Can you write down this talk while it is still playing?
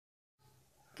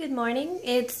Good morning.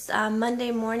 It's Monday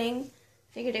morning.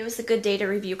 Figured it was a good day to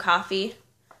review coffee.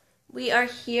 We are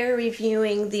here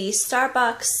reviewing the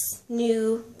Starbucks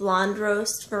new Blonde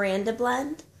Roast Veranda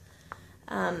blend.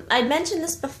 I'd mentioned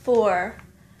this before,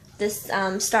 this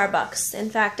Starbucks. In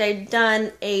fact, I'd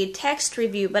done a text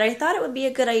review, but I thought it would be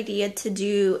a good idea to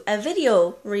do a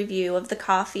video review of the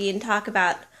coffee and talk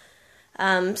about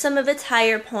some of its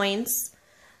higher points.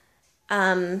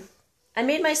 I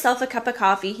made myself a cup of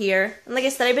coffee here, and like I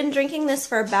said, I've been drinking this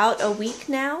for about a week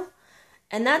now,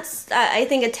 and that's, I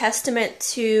think, a testament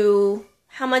to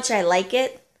how much I like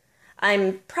it.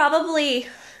 I'm probably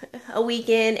a week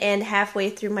in and halfway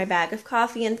through my bag of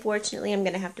coffee. Unfortunately, I'm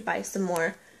going to have to buy some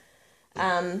more.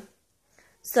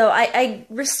 So I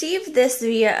received this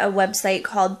via a website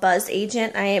called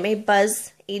BzzAgent. I am a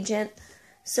BzzAgent,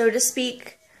 so to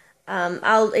speak.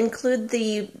 I'll include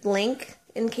the link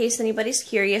in case anybody's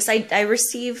curious. I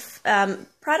receive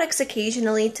products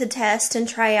occasionally to test and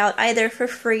try out either for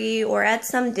free or at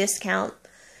some discount.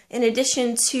 In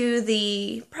addition to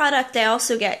the product, I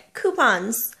also get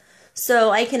coupons,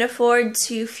 so I can afford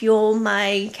to fuel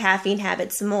my caffeine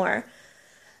habits some more.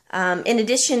 In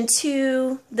addition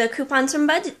to the coupons from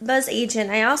BzzAgent,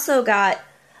 I also got,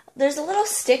 there's a little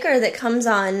sticker that comes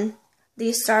on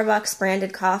these Starbucks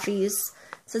branded coffees.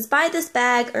 It says, buy this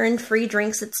bag, earn free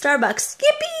drinks at Starbucks.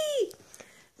 Yippee!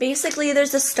 Basically,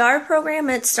 there's a star program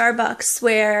at Starbucks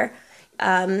where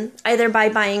either by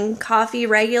buying coffee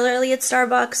regularly at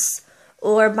Starbucks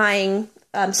or buying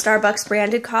Starbucks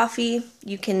branded coffee,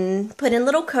 you can put in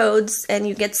little codes and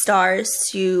you get stars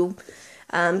to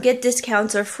get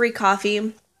discounts or free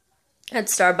coffee at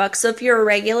Starbucks. So if you're a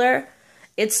regular,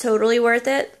 it's totally worth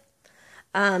it.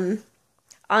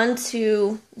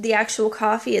 Onto the actual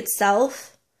coffee itself.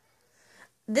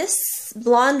 This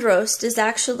blonde roast is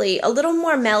actually a little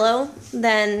more mellow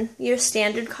than your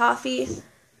standard coffee.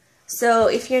 So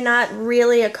if you're not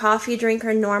really a coffee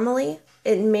drinker normally,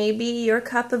 it may be your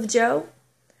cup of joe.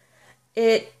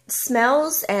 It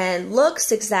smells and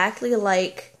looks exactly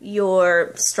like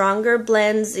your stronger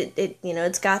blends.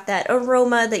 It's got that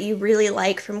aroma that you really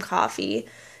like from coffee.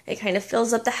 It kind of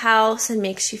fills up the house and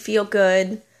makes you feel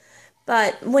good.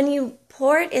 But when you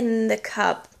pour it in the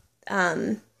cup,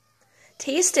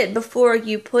 taste it before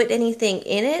you put anything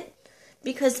in it,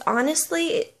 because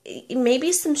honestly, it may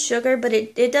be some sugar, but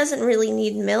it doesn't really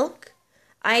need milk.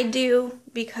 I do,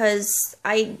 because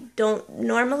I don't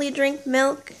normally drink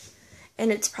milk,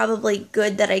 and it's probably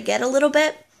good that I get a little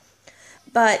bit,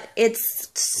 but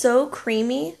it's so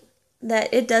creamy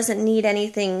that it doesn't need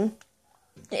anything.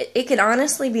 It could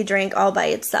honestly be drank all by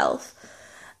itself.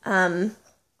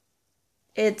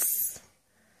 It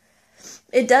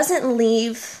doesn't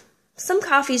leave. Some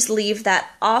coffees leave that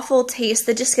awful taste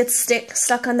that just gets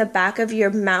stuck on the back of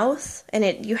your mouth,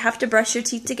 and you have to brush your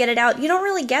teeth to get it out. You don't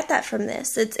really get that from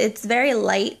this. It's very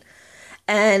light,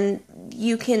 and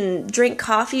you can drink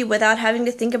coffee without having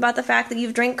to think about the fact that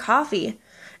you've drank coffee,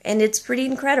 and it's pretty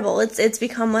incredible. It's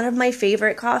become one of my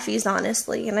favorite coffees,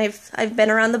 honestly, and I've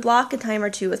been around the block a time or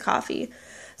two with coffee,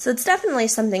 so it's definitely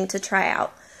something to try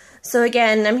out. So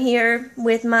again, I'm here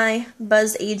with my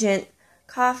BzzAgent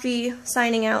coffee,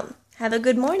 signing out. Have a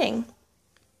good morning.